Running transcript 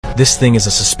This thing is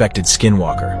a suspected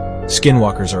skinwalker.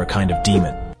 Skinwalkers are a kind of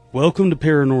demon. Welcome to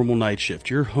Paranormal Nightshift,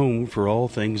 your home for all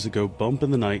things that go bump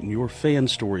in the night and your fan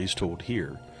stories told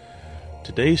here.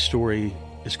 Today's story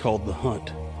is called The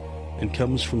Hunt and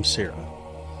comes from Sarah.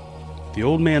 The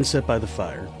old man sat by the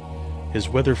fire, his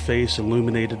weather face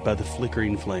illuminated by the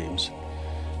flickering flames.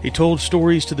 He told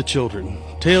stories to the children,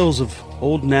 tales of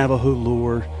old Navajo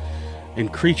lore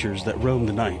and creatures that roam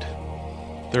the night.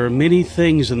 There are many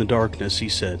things in the darkness, he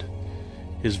said,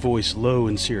 his voice low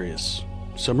and serious.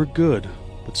 Some are good,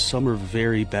 but some are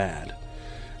very bad.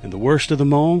 And the worst of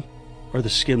them all are the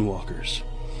skinwalkers.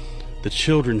 The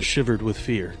children shivered with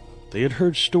fear. They had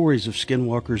heard stories of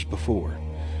skinwalkers before,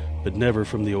 but never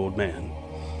from the old man.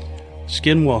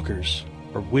 Skinwalkers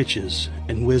are witches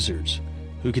and wizards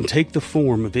who can take the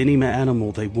form of any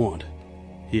animal they want,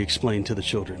 he explained to the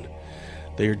children.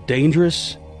 They are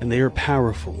dangerous and they are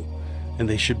powerful, and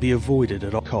they should be avoided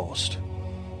at all cost.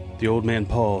 The old man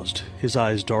paused, his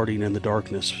eyes darting in the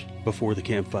darkness before the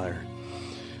campfire.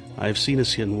 I have seen a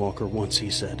skinwalker once, he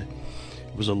said.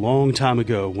 It was a long time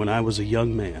ago when I was a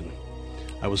young man.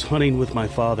 I was hunting with my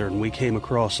father and we came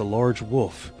across a large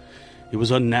wolf. It was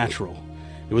unnatural.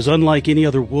 It was unlike any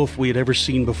other wolf we had ever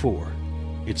seen before.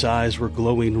 Its eyes were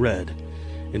glowing red,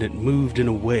 and it moved in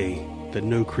a way that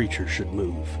no creature should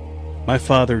move. My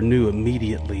father knew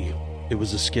immediately it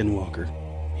was a skinwalker.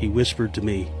 He whispered to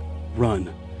me,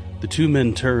 "Run." The two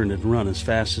men turned and ran as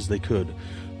fast as they could,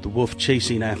 the wolf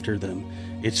chasing after them,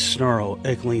 its snarl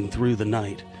echoing through the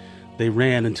night. They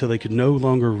ran until they could no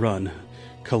longer run,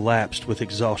 collapsed with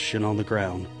exhaustion on the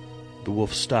ground. The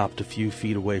wolf stopped a few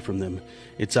feet away from them,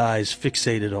 its eyes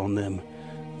fixated on them.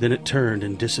 Then it turned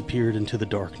and disappeared into the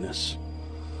darkness.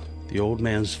 The old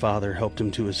man's father helped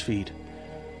him to his feet.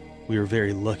 "We are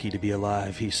very lucky to be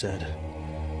alive," he said.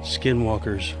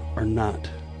 "Skinwalkers are not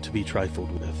to be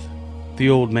trifled with." The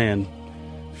old man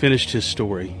finished his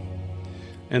story,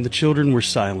 and the children were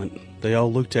silent. They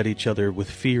all looked at each other with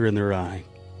fear in their eye.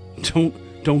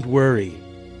 Don't worry,"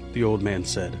 the old man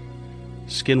said.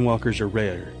 "Skinwalkers are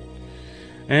rare,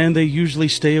 and they usually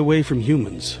stay away from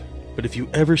humans. But if you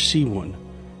ever see one,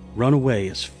 run away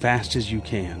as fast as you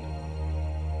can."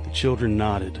 The children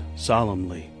nodded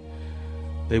solemnly.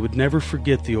 They would never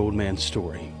forget the old man's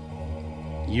story.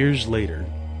 Years later,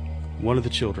 one of the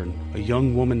children, a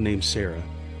young woman named Sarah,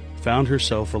 found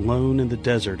herself alone in the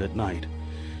desert at night.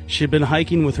 She had been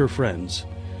hiking with her friends,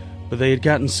 but they had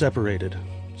gotten separated.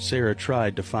 Sarah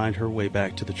tried to find her way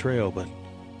back to the trail, but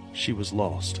she was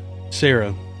lost.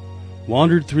 Sarah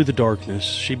wandered through the darkness.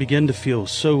 She began to feel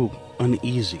so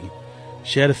uneasy.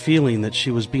 She had a feeling that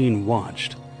she was being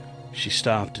watched. She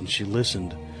stopped and she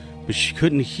listened, but she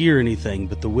couldn't hear anything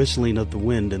but the whistling of the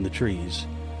wind in the trees.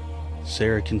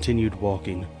 Sarah continued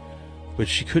walking, but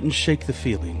she couldn't shake the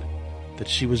feeling that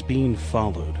she was being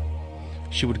followed.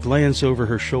 She would glance over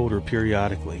her shoulder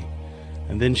periodically,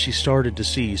 and then she started to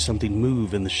see something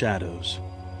move in the shadows.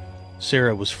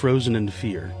 Sarah was frozen in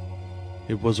fear.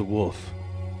 It was a wolf,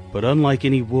 but unlike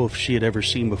any wolf she had ever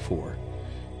seen before.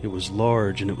 It was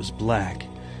large and it was black.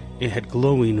 It had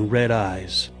glowing red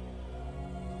eyes.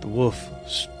 The wolf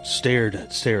stared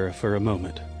at Sarah for a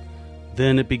moment.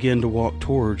 Then it began to walk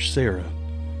towards Sarah.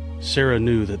 Sarah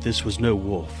knew that this was no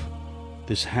wolf.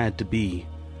 This had to be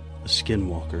a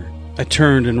skinwalker. I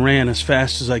turned and ran as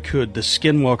fast as I could, the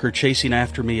skinwalker chasing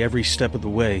after me every step of the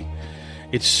way.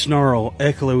 Its snarl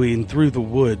echoing through the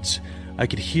woods. I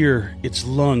could hear its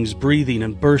lungs breathing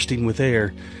and bursting with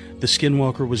air. The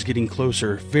skinwalker was getting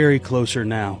closer, very closer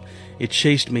now. It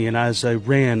chased me, and as I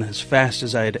ran as fast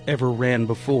as I had ever ran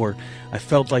before, I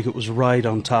felt like it was right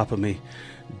on top of me.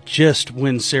 Just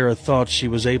when Sarah thought she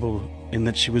was able and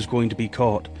that she was going to be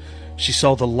caught, she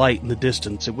saw the light in the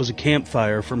distance. It was a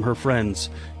campfire from her friend's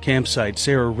campsite.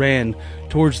 Sarah ran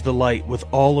towards the light with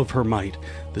all of her might,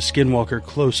 the skinwalker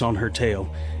close on her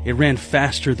tail. It ran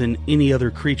faster than any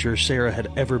other creature Sarah had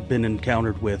ever been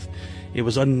encountered with. It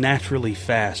was unnaturally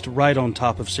fast, right on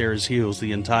top of Sarah's heels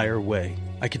the entire way.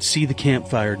 I could see the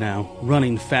campfire now,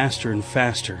 running faster and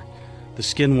faster. The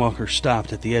skinwalker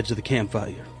stopped at the edge of the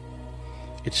campfire.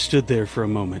 It stood there for a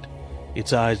moment,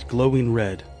 its eyes glowing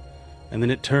red, and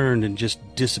then it turned and just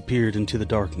disappeared into the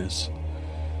darkness.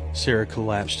 Sarah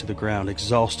collapsed to the ground,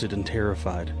 exhausted and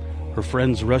terrified. Her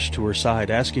friends rushed to her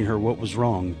side, asking her what was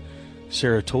wrong.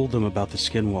 Sarah told them about the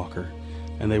skinwalker,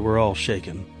 and they were all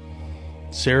shaken.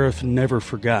 Sarah never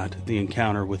forgot the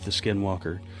encounter with the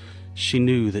skinwalker. She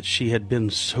knew that she had been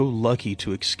so lucky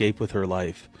to escape with her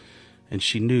life, and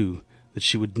she knew that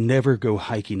she would never go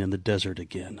hiking in the desert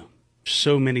again.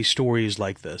 So many stories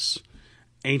like this,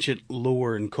 ancient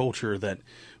lore and culture that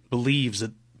believes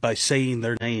that by saying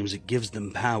their names, it gives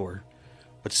them power.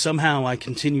 But somehow I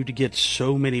continue to get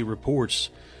so many reports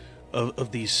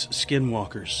of these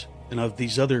skinwalkers and of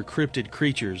these other cryptid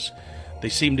creatures. They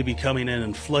seem to be coming in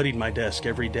and flooding my desk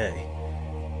every day.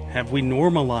 Have we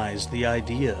normalized the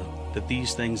idea that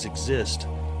these things exist,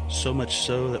 so much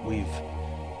so that we've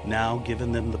now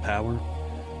given them the power?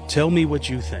 Tell me what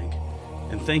you think,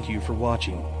 and thank you for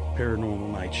watching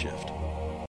Paranormal Night Shift.